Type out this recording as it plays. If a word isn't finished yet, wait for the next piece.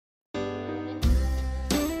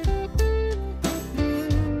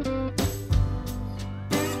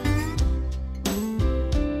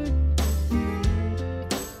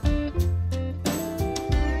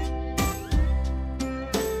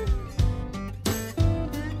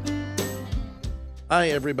Hi,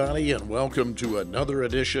 everybody, and welcome to another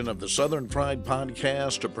edition of the Southern Fried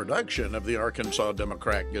Podcast, a production of the Arkansas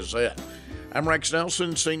Democrat Gazette. I'm Rex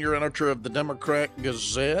Nelson, senior editor of the Democrat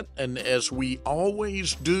Gazette, and as we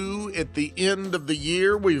always do at the end of the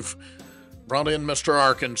year, we've brought in Mr.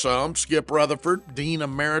 Arkansas, Skip Rutherford, Dean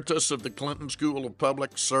Emeritus of the Clinton School of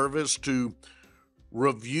Public Service, to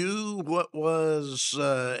review what was,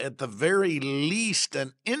 at the very least,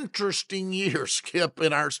 an interesting year, Skip,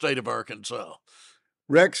 in our state of Arkansas.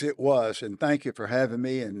 Rex, it was, and thank you for having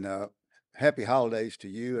me, and happy holidays to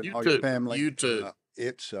you and You all your too. family. You too.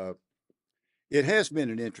 It has been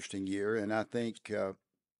an interesting year, and I think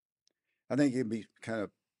it'd be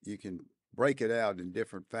you can break it out in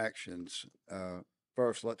different factions.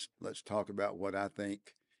 First, let's talk about what I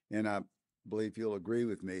think, and I believe you'll agree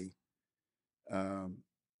with me.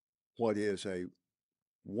 What is a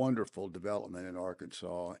wonderful development in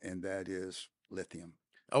Arkansas, and that is lithium.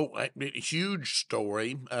 Oh, huge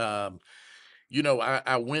story. I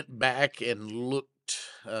went back and looked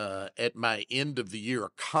at my end of the year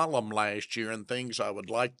column last year and things I would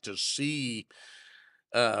like to see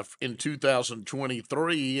in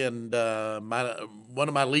 2023, and one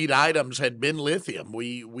of my lead items had been lithium.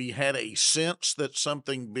 We had a sense that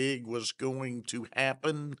something big was going to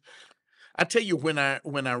happen. I tell you, when I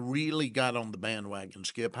really got on the bandwagon,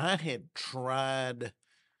 Skip, I had tried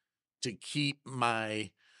to keep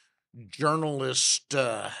my journalist,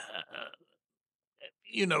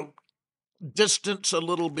 you know, distance a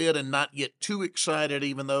little bit and not get too excited,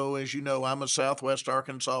 even though, as you know, I'm a Southwest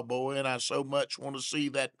Arkansas boy and I so much want to see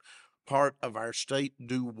that part of our state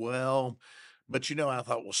do well. But, I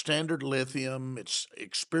thought, well, Standard Lithium, it's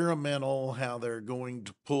experimental how they're going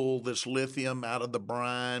to pull this lithium out of the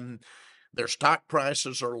brine. Their stock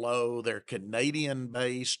prices are low, they're Canadian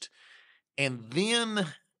based. And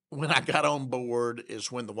then when I got on board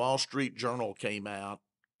is when the Wall Street Journal came out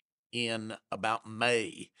in about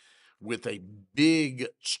May with a big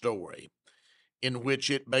story in which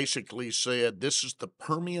it basically said this is the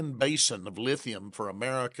Permian Basin of lithium for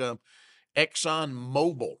America. Exxon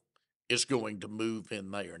Mobil is going to move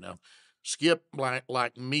in there. Now, Skip,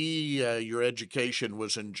 like me, your education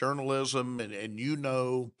was in journalism,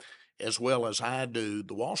 and as well as I do,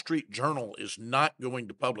 the Wall Street Journal is not going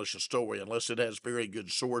to publish a story unless it has very good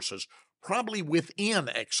sources, probably within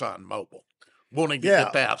Exxon Mobil, wanting to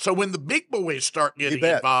get that out. So when the big boys start getting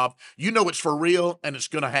involved, it's for real and it's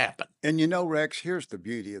going to happen. And Rex, here's the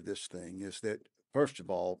beauty of this thing is that, first of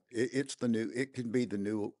all, it can be the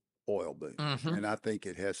new oil boom. Mm-hmm. And I think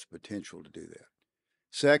it has the potential to do that.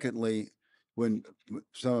 Secondly, when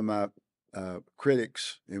some of my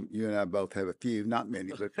critics, and you and I both have a few, not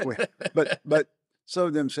many, but some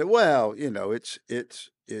of them say, well, you're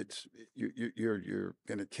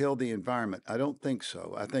going to kill the environment. I don't think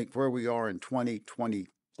so. I think where we are in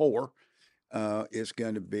 2024 is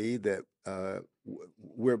going to be that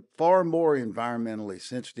we're far more environmentally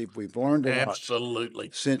sensitive. We've learned a lot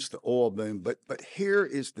since the oil boom. But here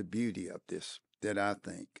is the beauty of this that I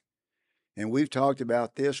think, and we've talked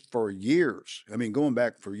about this for years. I mean, going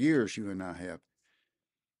back for years, you and I have.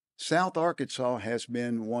 South Arkansas has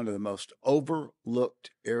been one of the most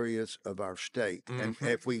overlooked areas of our state. Mm-hmm. And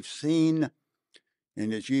if we've seen,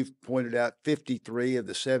 and as you've pointed out, 53 of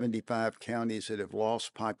the 75 counties that have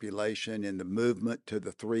lost population in the movement to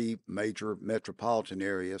the three major metropolitan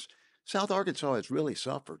areas, South Arkansas has really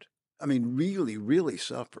suffered. I mean, really, really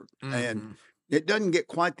suffered. Mm-hmm. And it doesn't get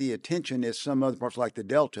quite the attention as some other parts like the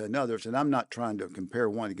Delta and others, and I'm not trying to compare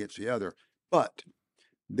one against the other, but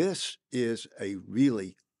this is a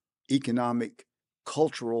really economic,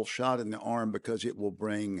 cultural shot in the arm because it will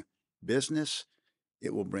bring business,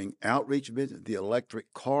 it will bring outreach business, the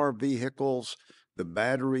electric car vehicles, the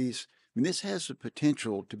batteries. I mean, this has the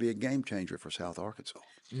potential to be a game changer for South Arkansas.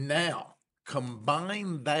 Now,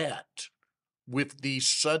 combine that with the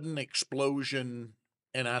sudden explosion,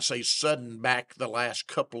 and I say sudden back the last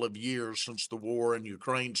couple of years since the war in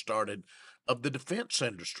Ukraine started, of the defense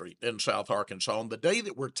industry in South Arkansas. On the day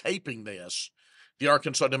that we're taping this, the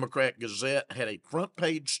Arkansas Democrat Gazette had a front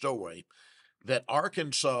page story that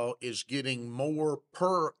Arkansas is getting more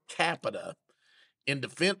per capita in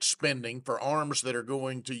defense spending for arms that are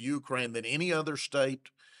going to Ukraine than any other state.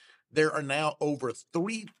 There are now over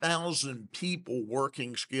 3,000 people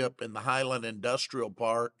working, Skip, in the Highland Industrial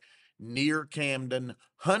Park near Camden,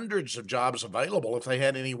 hundreds of jobs available if they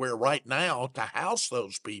had anywhere right now to house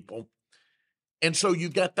those people. And so you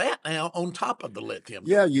got that now on top of the lithium.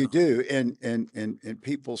 Yeah, you do. And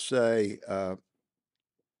people say,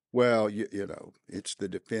 well, it's the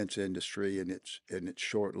defense industry and it's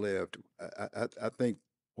short lived. I think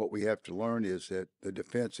what we have to learn is that the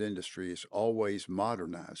defense industry is always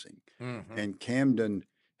modernizing. Mm-hmm. And Camden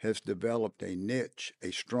has developed a niche,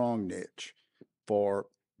 a strong niche for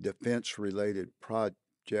defense related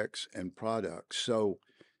projects and products. So,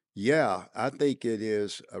 yeah, I think it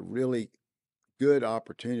is a really good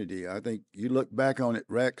opportunity. I think you look back on it,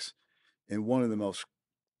 Rex, and one of the most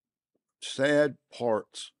sad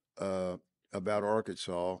parts about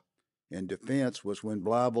Arkansas in defense was when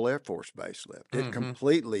Blytheville Air Force Base left. It Mm-hmm.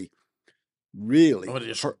 completely, really, Oh, it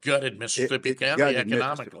just gutted Mississippi County gutted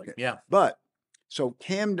economically. Mississippi. Yeah. But so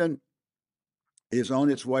Camden is on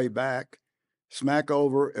its way back.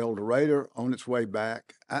 Smackover, El Dorado on its way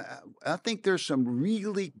back. I think there's some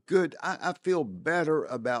really good. I feel better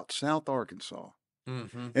about South Arkansas.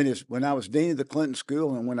 Mm-hmm. And it's when I was dean of the Clinton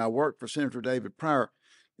School and when I worked for Senator David Pryor,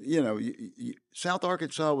 South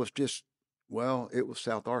Arkansas was just, well, it was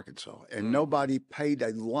South Arkansas, and nobody paid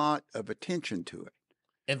a lot of attention to it.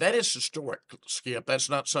 And that is historic, Skip. That's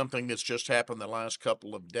not something that's just happened the last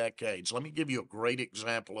couple of decades. Let me give you a great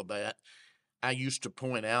example of that. I used to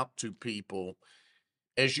point out to people,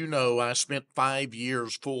 as you know, I spent 5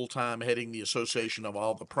 years full time heading the association of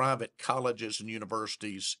all the private colleges and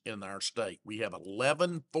universities in our state. We have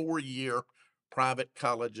 11 4-year private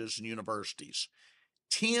colleges and universities.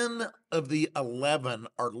 10 of the 11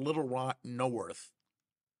 are Little Rock North.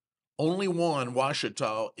 Only one,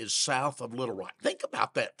 Ouachita, is south of Little Rock. Think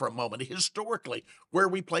about that for a moment, historically, where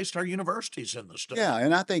we placed our universities in the state. Yeah,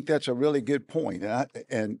 and I think that's a really good point.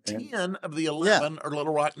 10 of the 11 are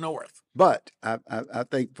Little Rock North. But I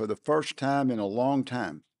think for the first time in a long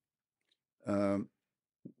time,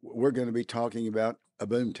 we're going to be talking about a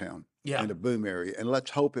boom town and a boom area, and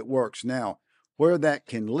let's hope it works. Now, where that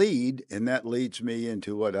can lead, and that leads me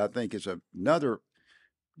into what I think is another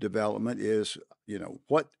development is,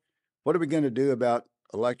 what are we going to do about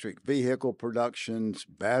electric vehicle productions,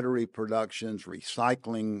 battery productions,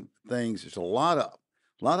 recycling things? There's a lot of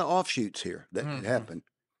offshoots here that could happen.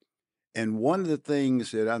 And one of the things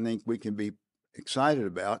that I think we can be excited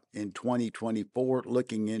about in 2024,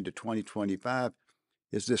 looking into 2025,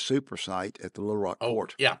 is this super site at the Little Rock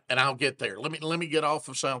Port. Yeah, and I'll get there. Let me get off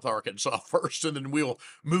of South Arkansas first, and then we'll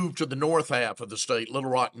move to the north half of the state, Little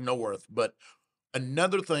Rock North. But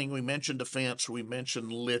another thing, we mentioned defense, we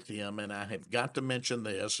mentioned lithium, and I have got to mention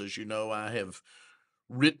this. As you know, I have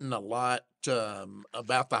written a lot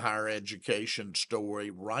about the higher education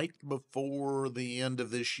story. Right before the end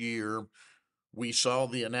of this year, we saw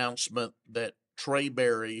the announcement that Trey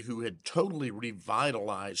Berry, who had totally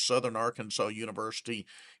revitalized Southern Arkansas University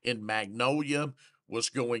in Magnolia, was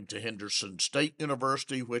going to Henderson State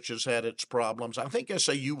University, which has had its problems. I think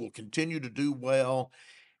SAU will continue to do well,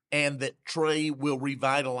 and that Trey will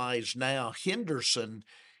revitalize now Henderson.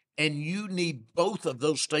 And you need both of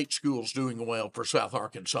those state schools doing well for South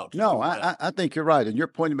Arkansas. I think you're right, and your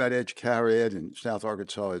point about higher ed in South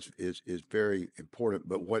Arkansas is very important.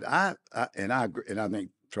 But what I agree, and I think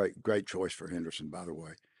great choice for Henderson, by the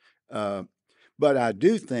way. But I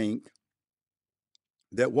do think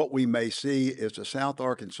that what we may see is a South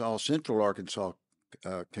Arkansas, Central Arkansas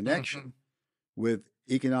connection with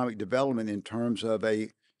economic development in terms of a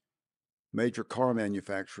major car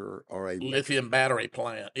manufacturer or a lithium battery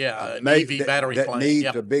plant, an EV battery that plant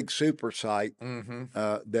needs a big super site.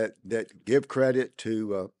 That give credit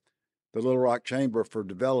to the Little Rock Chamber for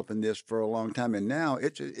developing this for a long time, and now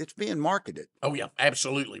it's being marketed. Oh yeah,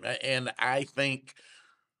 absolutely, and I think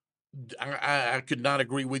I could not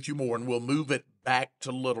agree with you more. And we'll move it back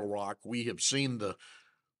to Little Rock. We have seen the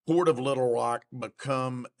Port of Little Rock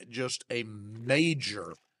become just a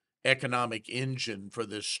major economic engine for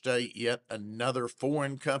this state. Yet another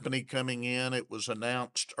foreign company coming in. It was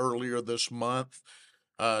announced earlier this month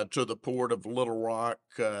to the Port of Little Rock.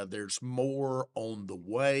 There's more on the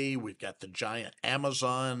way. We've got the giant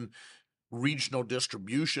Amazon regional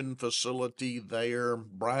distribution facility there.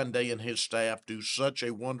 Brian Day and his staff do such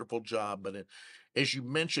a wonderful job. But as you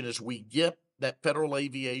mentioned, as we get that Federal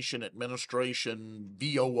Aviation Administration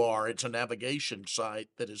VOR, it's a navigation site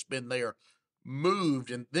that has been there,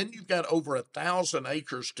 moved, and then you've got over 1,000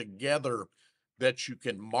 acres together that you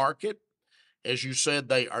can market. As you said,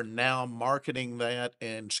 they are now marketing that.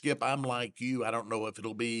 And Skip, I'm like you. I don't know if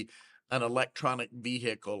it'll be an electronic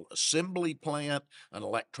vehicle assembly plant, an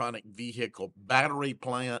electronic vehicle battery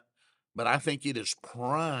plant, but I think it is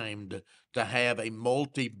primed to have a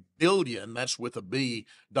multi-billion, that's with a B,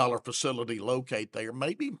 dollar facility locate there.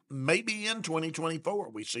 Maybe in 2024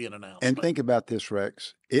 we see an announcement. And think about this,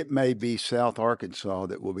 Rex. It may be South Arkansas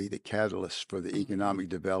that will be the catalyst for the economic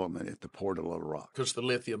development at the Port of Little Rock. Because the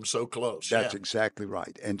lithium's so close. That's exactly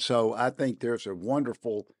right. And so I think there's a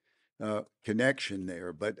wonderful connection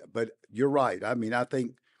there. But you're right. I mean, I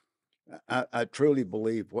think I truly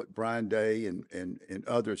believe what Brian Day and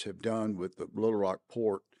others have done with the Little Rock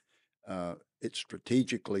port. It's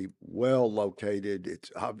strategically well located.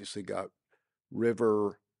 It's obviously got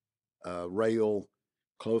river rail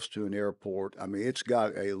close to an airport. I mean, it's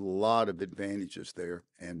got a lot of advantages there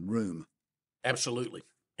and room. Absolutely.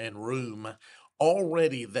 And room.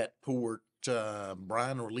 Already that port,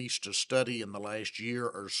 Brian released a study in the last year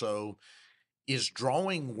or so, is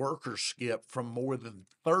drawing workers, Skip, from more than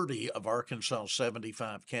 30 of Arkansas'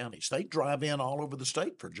 75 counties. They drive in all over the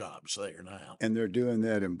state for jobs there now. And they're doing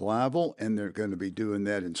that in Blytheville, and they're going to be doing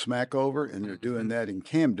that in Smackover, and they're doing that in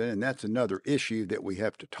Camden. And that's another issue that we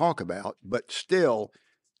have to talk about. But still,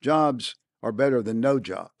 jobs are better than no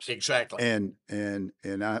jobs. Exactly. And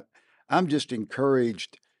I'm just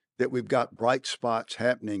encouraged that we've got bright spots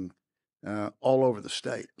happening all over the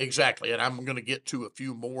state. Exactly. And I'm going to get to a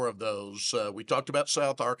few more of those. We talked about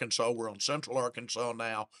South Arkansas. We're on Central Arkansas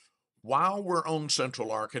now. While we're on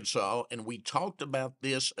Central Arkansas, and we talked about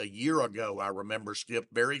this a year ago, I remember, Skip,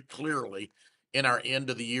 very clearly in our end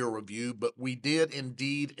of the year review, but we did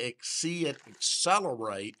indeed see it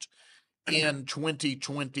accelerate in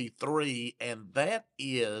 2023, and that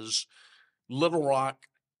is Little Rock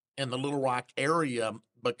and the Little Rock area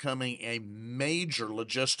becoming a major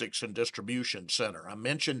logistics and distribution center. I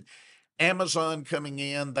mentioned Amazon coming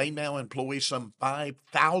in. They now employ some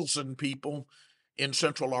 5,000 people in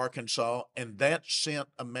Central Arkansas, and that sent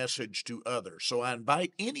a message to others. So I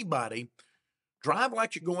invite anybody, drive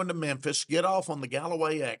like you're going to Memphis, get off on the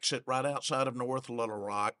Galloway exit right outside of North Little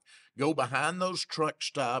Rock, go behind those truck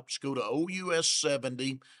stops, go to OUS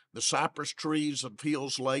 70. The cypress trees of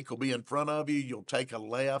Hills Lake will be in front of you. You'll take a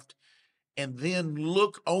left, and then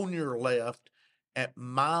look on your left at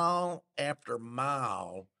mile after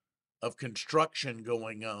mile of construction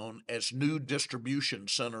going on as new distribution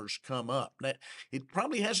centers come up. Now, it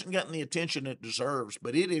probably hasn't gotten the attention it deserves,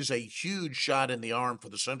 but it is a huge shot in the arm for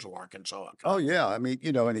the Central Arkansas economy. Oh, yeah. I mean,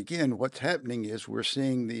 and again, what's happening is we're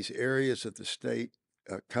seeing these areas of the state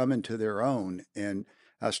come into their own. And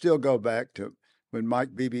I still go back to when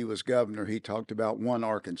Mike Beebe was governor, he talked about one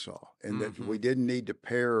Arkansas and that we didn't need to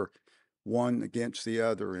pair one against the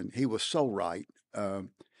other. And he was so right.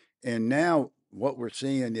 And now what we're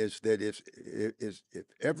seeing is that if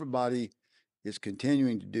everybody is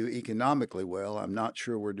continuing to do economically well, I'm not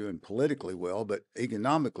sure we're doing politically well, but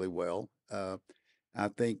economically well, I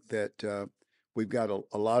think that we've got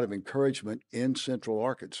a lot of encouragement in Central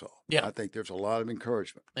Arkansas. Yeah. I think there's a lot of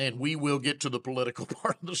encouragement. And we will get to the political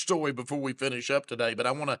part of the story before we finish up today, but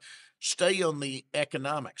I want to stay on the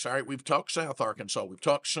economics. All right, we've talked South Arkansas, we've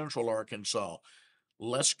talked Central Arkansas.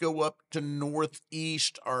 Let's go up to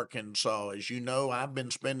Northeast Arkansas. As you know, I've been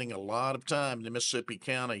spending a lot of time in Mississippi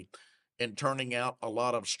County and turning out a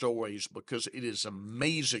lot of stories because it is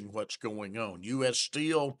amazing what's going on. U.S.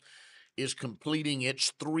 Steel is completing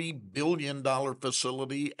its $3 billion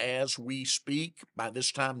facility as we speak. By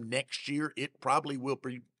this time next year, it probably will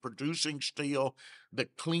be producing steel, the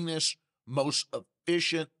cleanest, most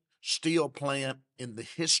efficient steel plant in the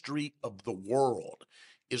history of the world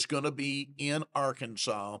is going to be in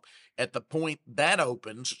Arkansas. At the point that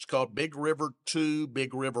opens, it's called Big River 2.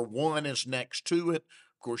 Big River 1 is next to it.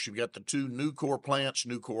 Of course, you've got the two Nucor plants,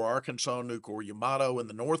 Nucor Arkansas, Nucor Yamato in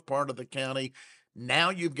the north part of the county. Now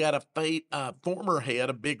you've got a former head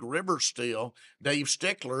of Big River Steel, Dave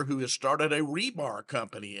Stickler, who has started a rebar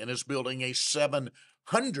company and is building a $700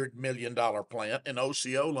 million plant in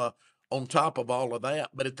Osceola on top of all of that.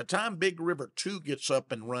 But at the time Big River 2 gets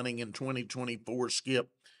up and running in 2024, Skip,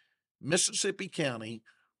 Mississippi County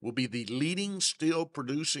will be the leading steel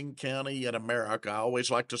producing county in America. I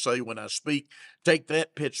always like to say when I speak, take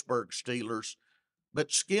that, Pittsburgh Steelers.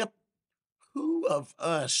 But Skip, who of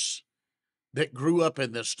us that grew up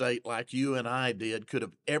in this state like you and I did could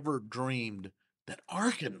have ever dreamed that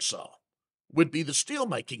Arkansas would be the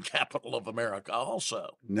steelmaking capital of America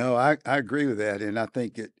also? No, I agree with that. And I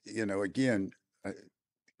think again,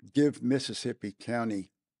 give Mississippi County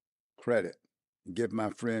credit. Give my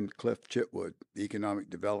friend Cliff Chitwood, the economic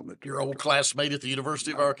development director, Your old classmate at the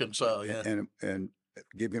University of Arkansas, yeah. and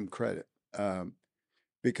give him credit.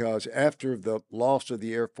 Because after the loss of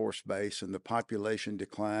the Air Force Base and the population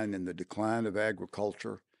decline and the decline of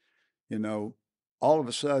agriculture, all of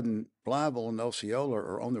a sudden, Blytheville and Osceola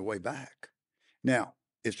are on their way back. Now,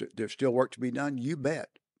 is there's still work to be done? You bet,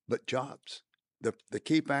 but jobs. The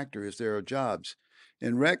key factor is there are jobs.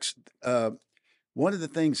 And Rex, one of the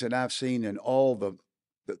things that I've seen in all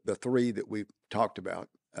the three that we've talked about,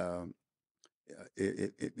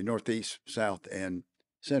 Northeast, South, and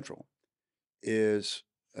Central, is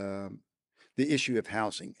the issue of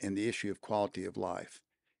housing and the issue of quality of life.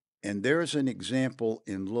 And there's an example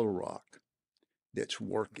in Little Rock that's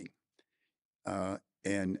working.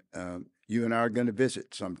 And you and I are going to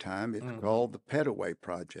visit sometime. It's called the Petaway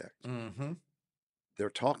Project. They're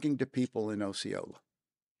talking to people in Osceola.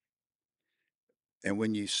 And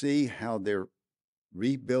when you see how they're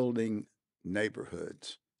rebuilding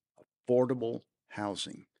neighborhoods, affordable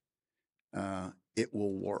housing, it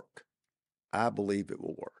will work. I believe it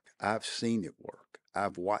will work. I've seen it work.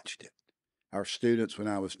 I've watched it. Our students, when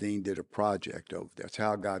I was dean, did a project over there. That's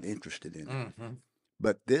how I got interested in it.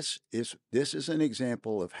 But this is an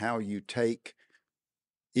example of how you take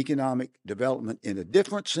economic development in a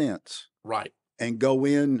different sense, right, and go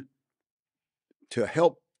in to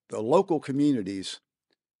help the local communities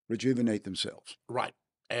rejuvenate themselves. Right.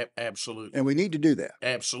 Absolutely. And we need to do that.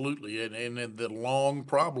 Absolutely. And the long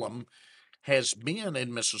problem has been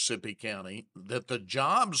in Mississippi County that the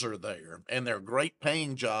jobs are there and they're great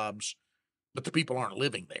paying jobs, but the people aren't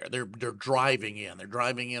living there. They're driving in. They're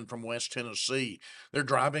driving in from West Tennessee. They're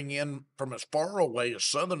driving in from as far away as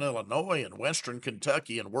Southern Illinois and Western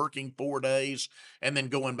Kentucky and working 4 days and then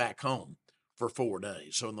going back home for 4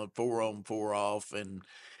 days. So the 4 on, 4 off. And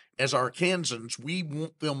as Arkansans, we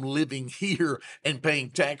want them living here and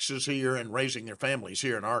paying taxes here and raising their families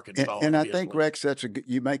here in Arkansas. And I think, Rex, that's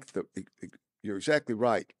you're exactly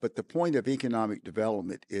right. But the point of economic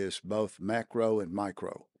development is both macro and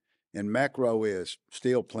micro. And macro is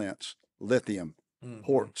steel plants, lithium,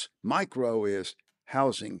 ports. Micro is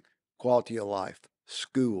housing, quality of life,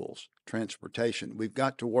 schools, transportation. We've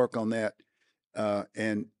got to work on that.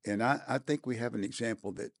 And I think we have an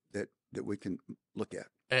example that we can look at.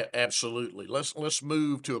 Absolutely. Let's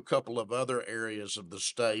move to a couple of other areas of the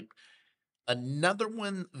state. Another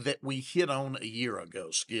one that we hit on a year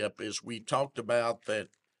ago, Skip, is we talked about that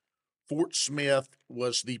Fort Smith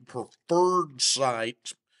was the preferred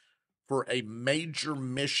site for a major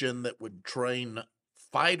mission that would train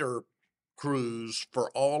fighter crews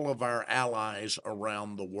for all of our allies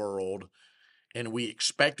around the world. And we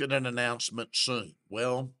expected an announcement soon.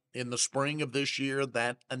 Well, in the spring of this year,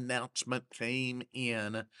 that announcement came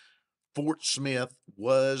in. Fort Smith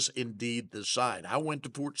was indeed the site. I went to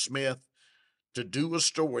Fort Smith to do a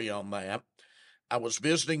story on that. I was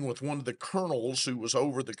visiting with one of the colonels who was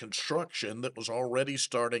over the construction that was already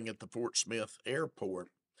starting at the Fort Smith airport.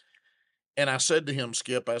 And I said to him,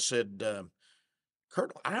 Skip, I said,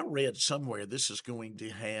 Colonel, I read somewhere this is going to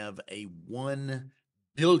have a $1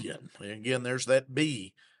 billion, again, there's that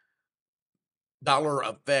B, dollar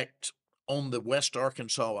effect on the West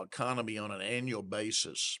Arkansas economy on an annual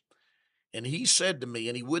basis. And he said to me,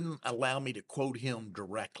 and he wouldn't allow me to quote him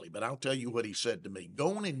directly, but I'll tell you what he said to me.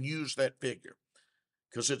 Go on and use that figure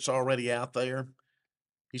because it's already out there.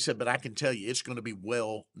 He said, but I can tell you it's going to be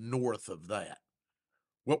well north of that.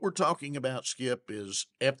 What we're talking about, Skip, is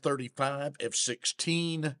F-35,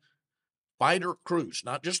 F-16, fighter crews,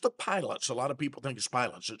 not just the pilots. A lot of people think it's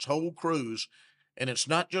pilots. It's whole crews, and it's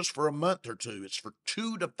not just for a month or two. It's for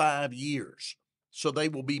 2 to 5 years. So they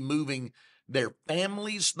will be moving their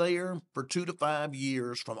families there for 2 to 5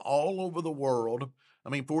 years from all over the world. I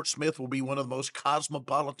mean, Fort Smith will be one of the most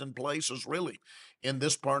cosmopolitan places, really, in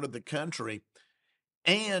this part of the country.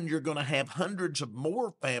 And you're going to have hundreds of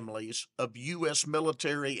more families of U.S.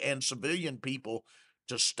 military and civilian people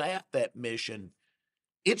to staff that mission.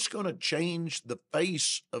 It's going to change the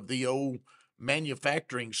face of the old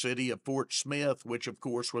manufacturing city of Fort Smith, which, of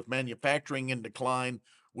course, with manufacturing in decline,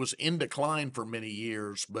 was in decline for many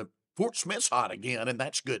years. But Fort Smith's hot again, and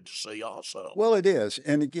that's good to see also. Well, it is.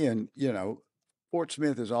 And again, Fort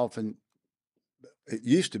Smith is often, it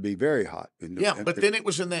used to be very hot. But then it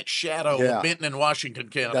was in that shadow of Benton and Washington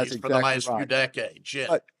counties for the last few decades.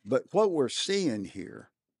 Yeah. But what we're seeing here,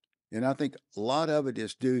 and I think a lot of it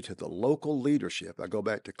is due to the local leadership. I go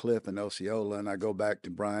back to Cliff and Osceola, and I go back to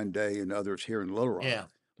Brian Day and others here in Little Rock. Yeah.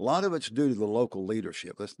 A lot of it's due to the local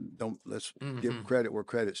leadership. Let's give credit where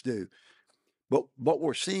credit's due. But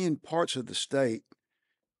we're seeing parts of the state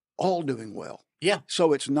all doing well. Yeah.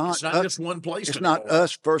 So it's not just one place. It's not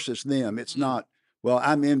us versus them. It's not, well,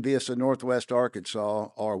 I'm envious of Northwest Arkansas,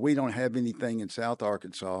 or we don't have anything in South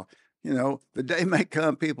Arkansas. The day may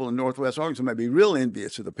come, people in Northwest Arkansas may be real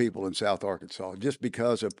envious of the people in South Arkansas just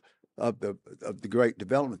because of the great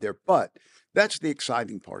development there. But that's the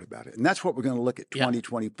exciting part about it. And that's what we're going to look at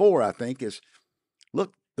 2024, I think, is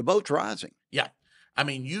look, the boat's rising. Yeah. I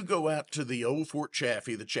mean, you go out to the old Fort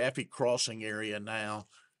Chaffee, the Chaffee Crossing area now,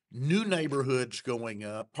 new neighborhoods going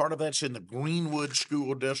up. Part of that's in the Greenwood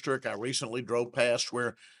School District. I recently drove past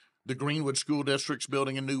where the Greenwood School District's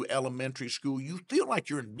building a new elementary school. You feel like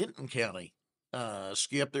you're in Benton County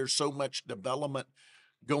Skip. There's so much development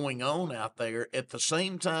going on out there. At the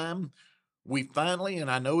same time, we finally, and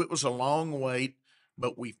I know it was a long wait,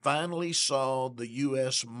 but we finally saw the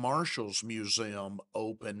U.S. Marshals Museum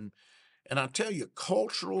open. And I tell you,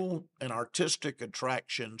 cultural and artistic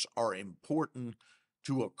attractions are important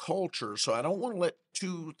to a culture. So I don't want to let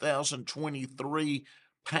 2023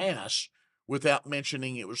 pass without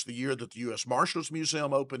mentioning it was the year that the U.S. Marshals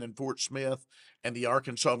Museum opened in Fort Smith and the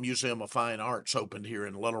Arkansas Museum of Fine Arts opened here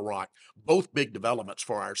in Little Rock. Both big developments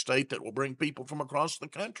for our state that will bring people from across the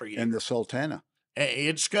country here. And the Sultana.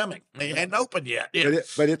 It's coming. It hadn't opened yet. Yeah.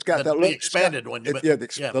 But it's got the that expanded one. But,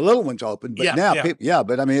 the little one's open. But Yeah, now, yeah. people,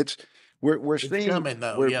 but I mean, we're It's seeing coming,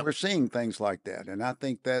 though. Yep. we're seeing things like that, and I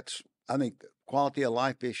think quality of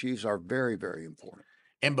life issues are very, very important.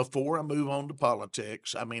 And before I move on to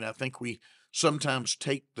politics, I mean, I think we sometimes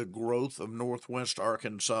take the growth of Northwest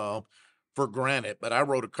Arkansas for granted. But I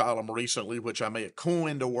wrote a column recently, which I may have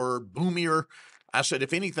coined a word, boomier. I said,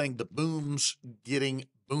 if anything, the boom's getting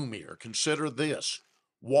boomier. Consider this: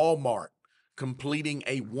 Walmart completing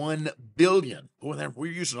a 1 billion. Boy,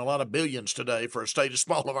 we're using a lot of billions today for a state as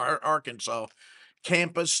small of Arkansas.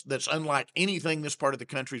 Campus that's unlike anything this part of the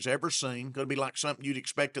country's ever seen. Going to be like something you'd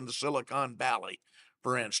expect in the Silicon Valley,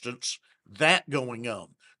 for instance. That going on.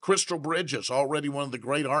 Crystal Bridges, already one of the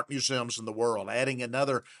great art museums in the world, adding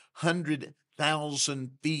another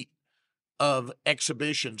 100,000 feet of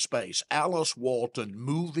exhibition space. Alice Walton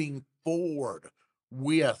moving forward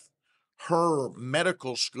with her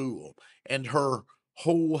medical school and her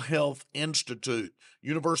Whole Health Institute.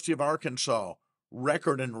 University of Arkansas,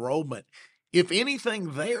 record enrollment. If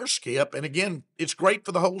anything there, Skip, and again, it's great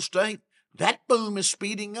for the whole state, that boom is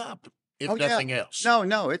speeding up, if nothing else. No,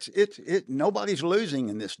 nobody's losing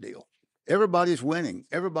in this deal. Everybody's winning.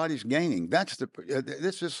 Everybody's gaining.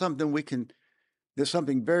 This is something there's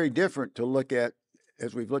something very different to look at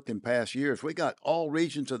as we've looked in past years. We got all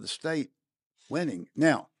regions of the state winning.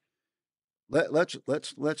 Now, let's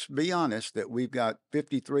be honest that we've got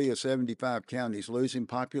 53 of 75 counties losing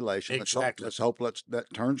population. Exactly. Let's hope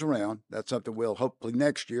that turns around. That's something we'll hopefully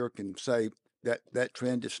next year can say that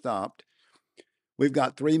trend has stopped. We've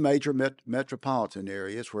got 3 major metropolitan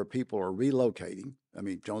areas where people are relocating. I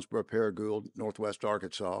mean, Jonesboro, Paragould, Northwest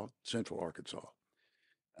Arkansas, Central Arkansas.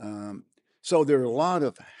 So there are a lot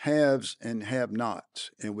of haves and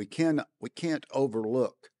have-nots, and we can't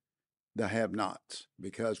overlook the have-nots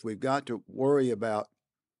because we've got to worry about.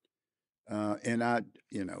 And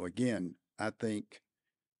again, I think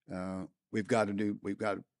we've got to.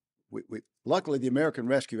 Luckily, the American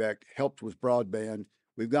Rescue Act helped with broadband.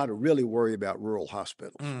 We've got to really worry about rural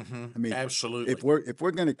hospitals. Mm-hmm. I mean, absolutely. If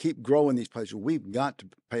we're going to keep growing these places, we've got to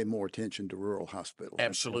pay more attention to rural hospitals.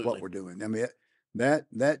 Absolutely. What we're doing. I mean,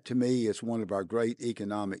 that to me is one of our great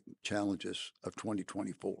economic challenges of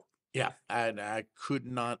 2024. Yeah, I could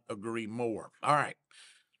not agree more. All right,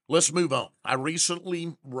 let's move on. I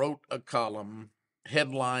recently wrote a column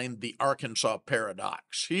headlined "The Arkansas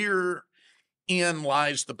Paradox." Herein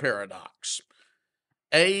lies the paradox.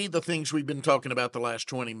 The things we've been talking about the last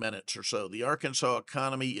 20 minutes or so. The Arkansas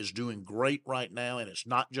economy is doing great right now, and it's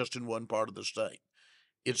not just in one part of the state.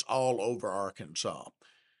 It's all over Arkansas.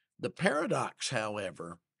 The paradox,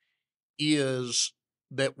 however, is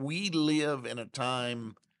that we live in a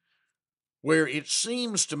time where it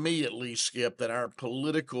seems to me, at least, Skip, that our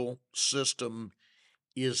political system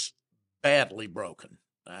is badly broken.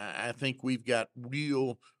 I think we've got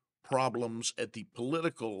real problems at the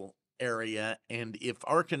political area, and if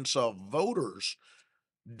Arkansas voters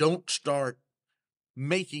don't start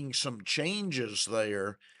making some changes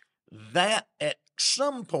there, that at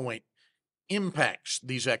some point impacts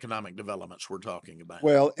these economic developments we're talking about.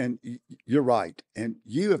 Well, and you're right, and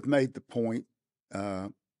you have made the point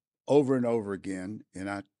over and over again, and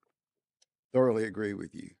I thoroughly agree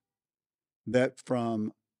with you, that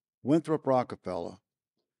from Winthrop Rockefeller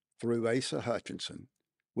through Asa Hutchinson,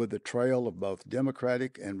 with a trail of both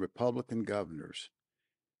Democratic and Republican governors,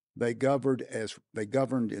 they governed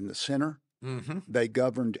in the center. Mm-hmm. They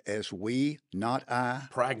governed as we, not I.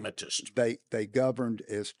 Pragmatist. They governed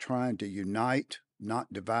as trying to unite,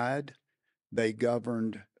 not divide. They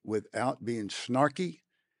governed without being snarky.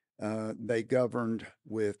 They governed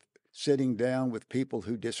with sitting down with people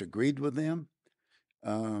who disagreed with them.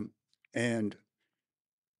 And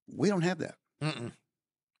we don't have that. Mm-mm.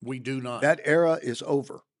 We do not. That era is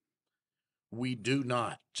over. We do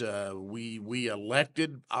not. We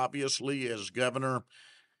elected, obviously, as governor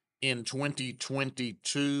in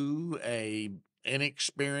 2022, a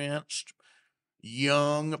inexperienced,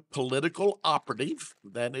 young political operative.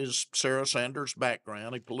 That is Sarah Sanders'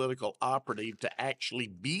 background, a political operative to actually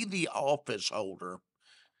be the office holder.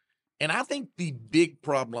 And I think the big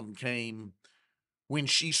problem came when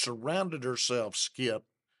she surrounded herself, Skip,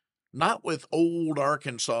 not with old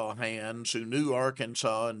Arkansas hands who knew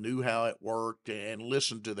Arkansas and knew how it worked and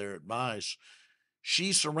listened to their advice.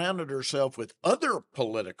 She surrounded herself with other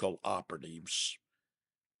political operatives,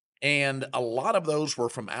 and a lot of those were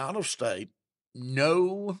from out of state,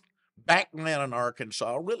 no background in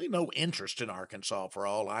Arkansas, really no interest in Arkansas, for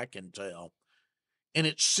all I can tell. And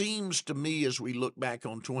it seems to me, as we look back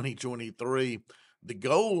on 2023, the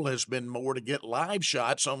goal has been more to get live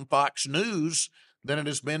shots on Fox News than it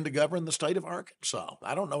has been to govern the state of Arkansas.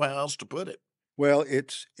 I don't know how else to put it. Well,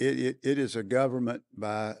 it is a government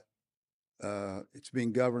by it's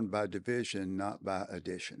being governed by division, not by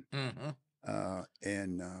addition. Mm-hmm.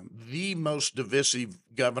 And The most divisive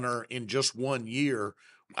governor in just 1 year,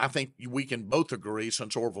 I think we can both agree,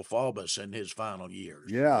 since Orville Faubus in his final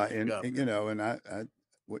years. yeah, as and governor. you know, and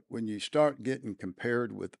when you start getting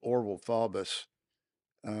compared with Orville Faubus,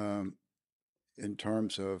 um, in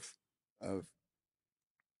terms of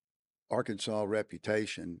Arkansas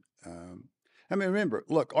reputation, I mean, remember,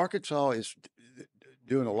 look, Arkansas is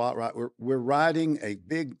doing a lot right. We're riding a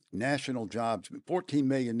big national jobs, 14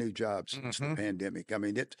 million new jobs since the Mm-hmm. pandemic. I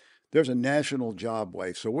mean, there's a national job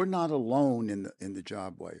wave, so we're not alone in the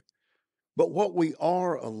job wave. But what we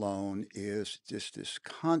are alone is just this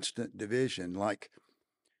constant division, like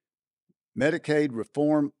Medicaid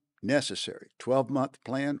reform necessary, 12-month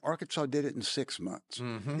plan. Arkansas did it in 6 months.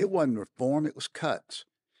 Mm-hmm. It wasn't reform, it was cuts.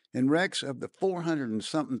 And Rex, of the 400 and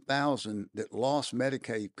something thousand that lost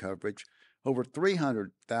Medicaid coverage, over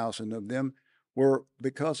 300,000 of them were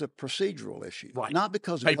because of procedural issues, Right. not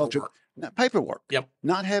because of Paperwork. paperwork, Yep.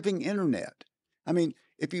 not having internet. I mean,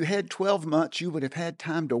 if you had 12 months, you would have had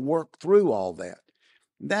time to work through all that.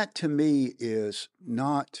 That to me is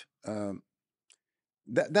not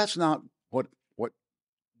that's not what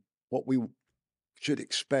what we should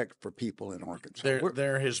expect for people in Arkansas.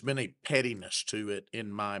 There has been a pettiness to it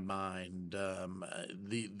in my mind.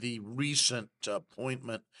 The recent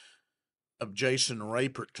appointment of Jason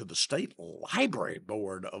Rapert to the state library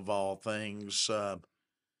board, of all things,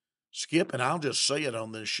 Skip, and I'll just say it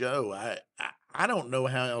on this show. I don't know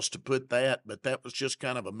how else to put that, but that was just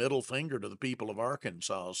kind of a middle finger to the people of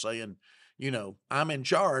Arkansas, saying, I'm in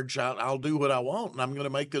charge. I'll do what I want, and I'm going to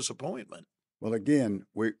make this appointment. Well, again,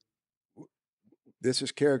 this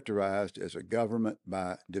is characterized as a government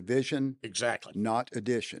by division, Exactly. not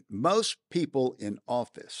addition. Most people in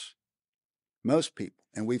office,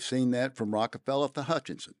 and we've seen that from Rockefeller to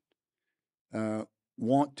Hutchinson,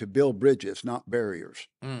 want to build bridges, not barriers.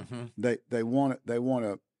 Mm-hmm. They want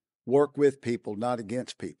to work with people, not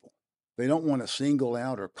against people. They don't want to single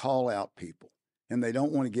out or call out people, and they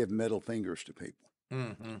don't want to give middle fingers to people.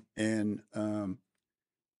 Mm-hmm. And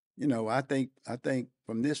I think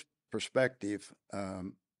from this perspective,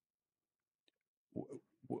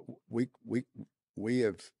 we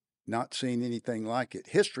have not seen anything like it.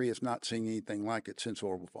 History has not seen anything like it since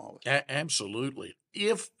Orville Faubus. Absolutely.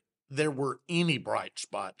 If there were any bright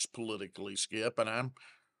spots politically, Skip, and I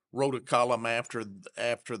wrote a column after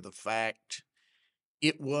the fact,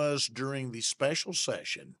 it was during the special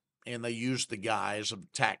session, and they used the guise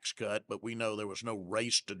of tax cut, but we know there was no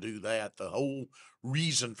race to do that. The whole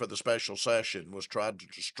reason for the special session was tried to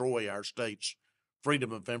destroy our state's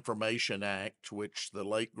Freedom of Information Act, which the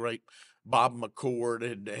late great Bob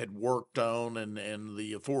McCord had worked on, and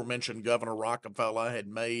the aforementioned Governor Rockefeller had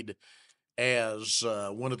made as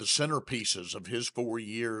one of the centerpieces of his 4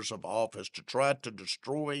 years of office, to try to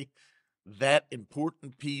destroy that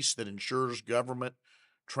important piece that ensures government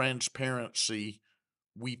transparency.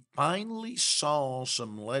 We finally saw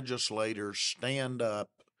some legislators stand up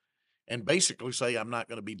and basically say, I'm not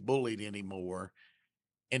going to be bullied anymore.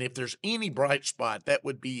 And if there's any bright spot, that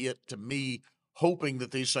would be it to me, hoping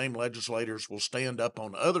that these same legislators will stand up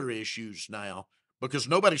on other issues now, because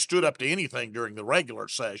nobody stood up to anything during the regular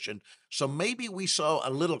session. So maybe we saw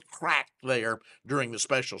a little crack there during the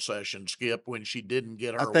special session, Skip, when she didn't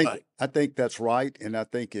get her way. I think that's right, and I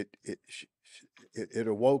think it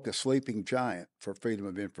awoke a sleeping giant for freedom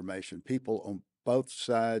of information. People on both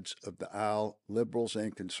sides of the aisle, liberals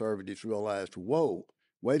and conservatives, realized, whoa,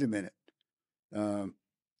 wait a minute.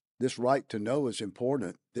 This right to know is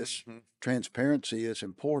important. This transparency is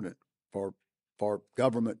important for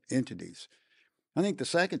government entities. I think the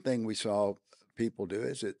second thing we saw people do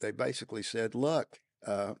is that they basically said, look,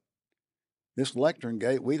 this lectern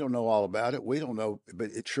gate, we don't know all about it. We don't know,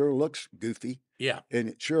 but it sure looks goofy. Yeah. And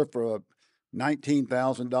it sure, for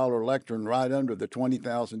 $19,000 lectern right under the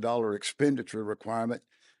 $20,000 expenditure requirement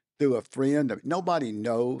through a friend. I mean, nobody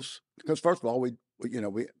knows because first of all,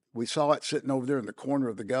 we saw it sitting over there in the corner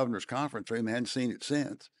of the governor's conference room, hadn't seen it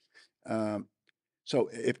since. Um, so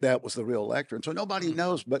if that was the real lectern, so nobody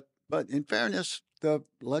knows. But in fairness, the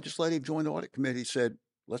Legislative Joint Audit Committee said,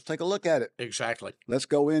 let's take a look at it. Exactly. Let's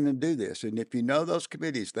go in and do this. And if you know those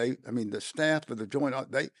committees, the staff of the Joint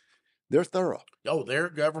Audit, they're thorough. Oh, they're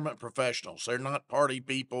government professionals. They're not party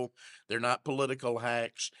people. They're not political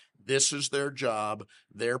hacks. This is their job.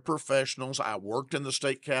 They're professionals. I worked in the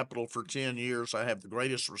state capitol for 10 years. I have the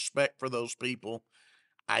greatest respect for those people.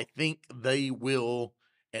 I think they will,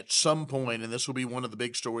 at some point, and this will be one of the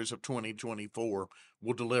big stories of 2024,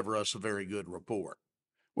 will deliver us a very good report.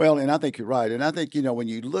 Well, and I think you're right. And I think, when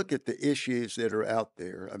you look at the issues that are out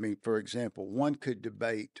there, I mean, for example, one could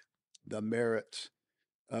debate the merits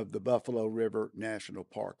of the Buffalo River National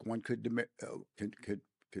Park. One could,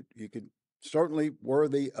 you could certainly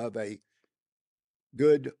worthy of a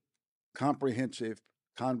good, comprehensive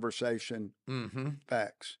conversation, Mm-hmm.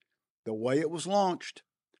 facts. The way it was launched,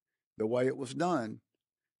 the way it was done,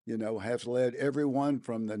 has led everyone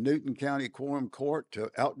from the Newton County Quorum Court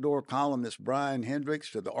to outdoor columnist Brian Hendricks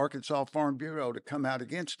to the Arkansas Farm Bureau to come out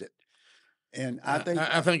against it. And I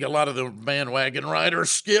think a lot of the bandwagon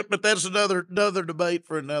riders skip, but that's another debate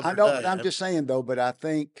for another I know, day. but I'm just saying though. But I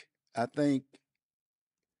think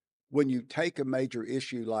when you take a major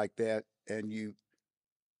issue like that and you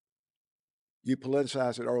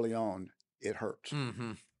politicize it early on, it hurts.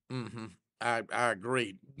 Mm-hmm. Mm-hmm. I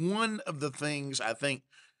agree. One of the things I think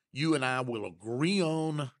you and I will agree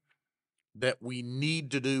on that we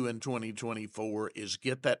need to do in 2024 is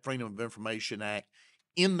get that Freedom of Information Act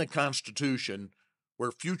in the Constitution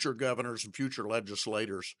where future governors and future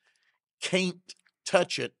legislators can't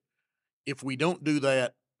touch it. If we don't do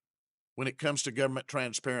that, when it comes to government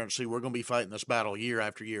transparency, we're going to be fighting this battle year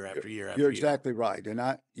after year after year after You're year. exactly right,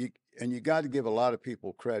 and you got to give a lot of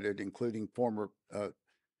people credit, including former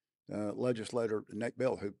legislator Nate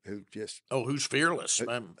Bill, who just who's fearless,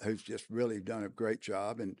 who's just really done a great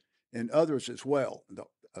job, and others as well.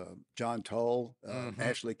 John Toll,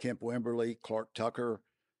 Ashley Kemp Wimberly, Clark Tucker.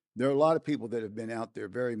 There are a lot of people that have been out there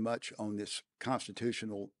very much on this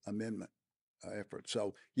constitutional amendment effort.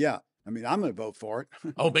 So yeah, I mean, I'm going to vote for it.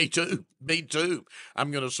 Oh, me too. Me too.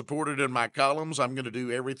 I'm going to support it in my columns. I'm going to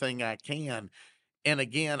do everything I can. And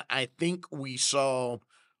again, I think we saw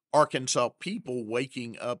Arkansas people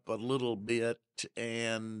waking up a little bit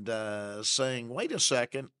and saying, "Wait a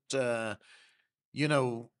second,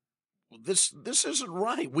 this isn't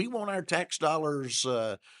right. We want our tax dollars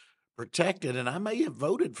protected." And I may have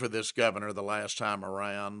voted for this governor the last time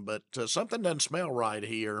around, but something doesn't smell right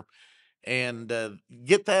here. And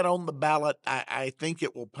get that on the ballot. I think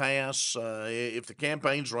it will pass. If the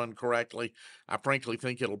campaigns run correctly, I frankly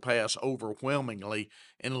think it'll pass overwhelmingly,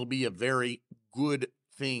 and it'll be a very good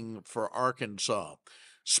thing for Arkansas.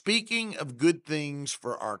 Speaking of good things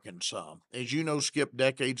for Arkansas, as you know, Skip,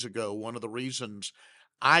 decades ago, one of the reasons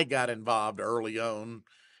I got involved early on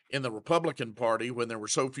in the Republican Party, when there were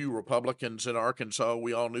so few Republicans in Arkansas,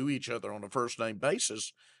 we all knew each other on a first name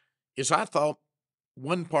basis, is I thought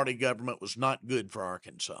one party government was not good for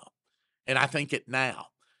Arkansas. And I think it now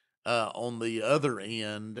on the other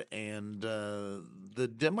end. And the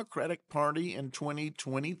Democratic Party in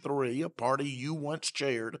 2023, a party you once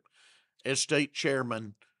chaired as state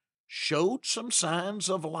chairman, showed some signs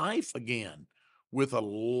of life again with a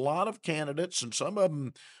lot of candidates, and some of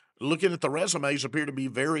them, looking at the resumes, appear to be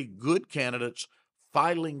very good candidates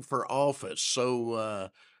filing for office. So,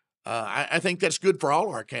 I think that's good for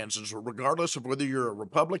all Arkansans, regardless of whether you're a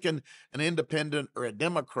Republican, an independent, or a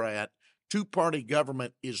Democrat. Two-party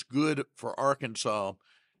government is good for Arkansas.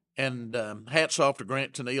 And hats off to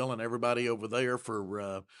Grant Tennille and everybody over there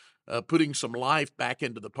for putting some life back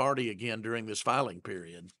into the party again during this filing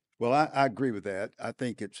period. Well, I agree with that. I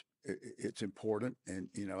think it's important, and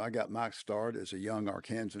I got my start as a young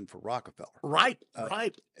Arkansan for Rockefeller. Right.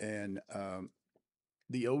 And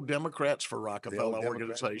the old Democrats for Rockefeller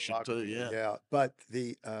organization too. Yeah. But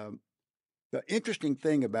the interesting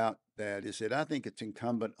thing about that is that I think it's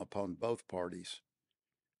incumbent upon both parties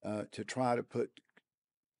to try to put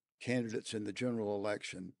candidates in the general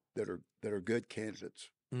election that are good candidates,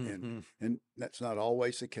 and that's not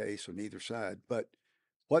always the case on either side. But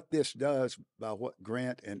what this does, by what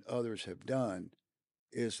Grant and others have done,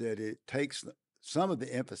 is that it takes some of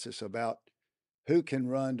the emphasis about who can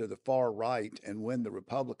run to the far right and win the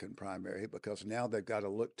Republican primary, because now they've got to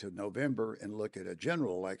look to November and look at a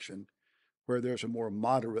general election where there's a more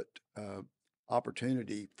moderate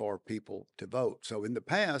opportunity for people to vote. So in the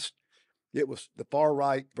past, it was the far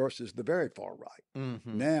right versus the very far right.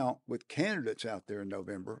 Mm-hmm. Now, with candidates out there in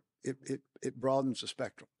November, it broadens the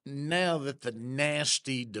spectrum. Now that the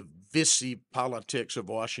nasty, divisive politics of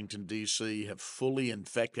Washington, D.C. have fully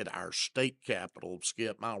infected our state capital,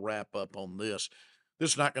 Skip, I'll wrap up on this.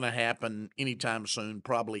 This is not going to happen anytime soon,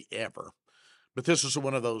 probably ever. But this is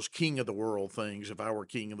one of those king of the world things, if I were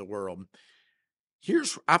king of the world.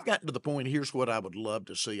 I've gotten to the point, here's what I would love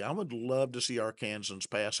to see. I would love to see Arkansans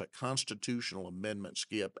pass a constitutional amendment,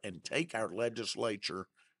 Skip, and take our legislature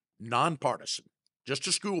nonpartisan, just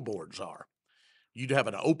as school boards are. You'd have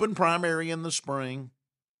an open primary in the spring.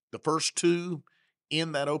 The first two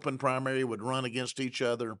in that open primary would run against each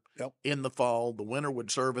other in the fall. The winner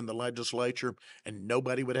would serve in the legislature, and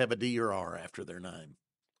nobody would have a D or R after their name.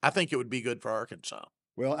 I think it would be good for Arkansas.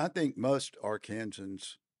 Well, I think most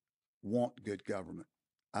Arkansans want good government.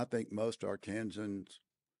 I think most Arkansans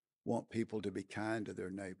want people to be kind to their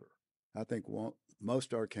neighbor. I think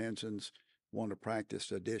most Arkansans want to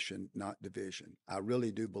practice addition, not division. I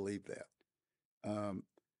really do believe that.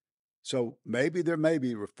 So maybe there may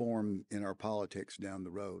be reform in our politics down the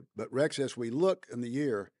road. But Rex, as we look in the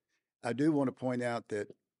year, I do want to point out that,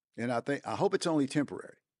 and I hope it's only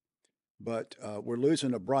temporary, but we're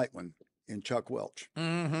losing a bright one in Chuck Welch.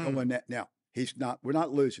 Mm-hmm. Now we're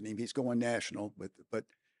not losing him. He's going national,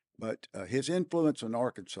 but his influence in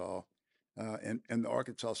Arkansas and the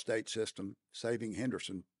Arkansas state system, saving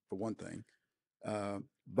Henderson for one thing.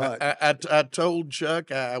 But I told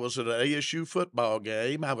Chuck I was at an ASU football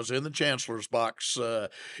game. I was in the chancellor's box,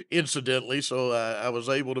 incidentally, so I was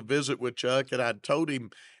able to visit with Chuck, and I told him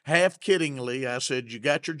half kiddingly, I said, "You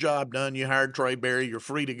got your job done. You hired Trey Berry. You're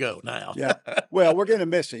free to go now." Yeah. Well, we're going to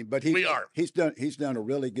miss him, but he's done a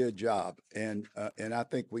really good job, and I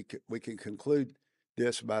think we can conclude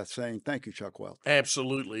this by saying thank you, Chuck Welch.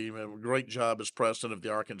 Absolutely, great job as president of the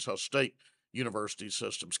Arkansas State University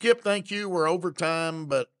system. Skip, thank you. We're over time,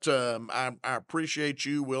 but I appreciate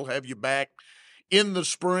you. We'll have you back in the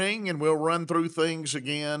spring, and we'll run through things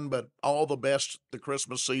again. But all the best the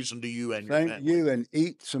Christmas season to you and your family. Thank you, and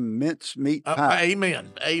eat some mincemeat pie.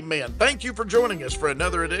 Amen. Amen. Thank you for joining us for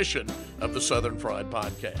another edition of the Southern Fried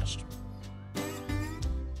Podcast.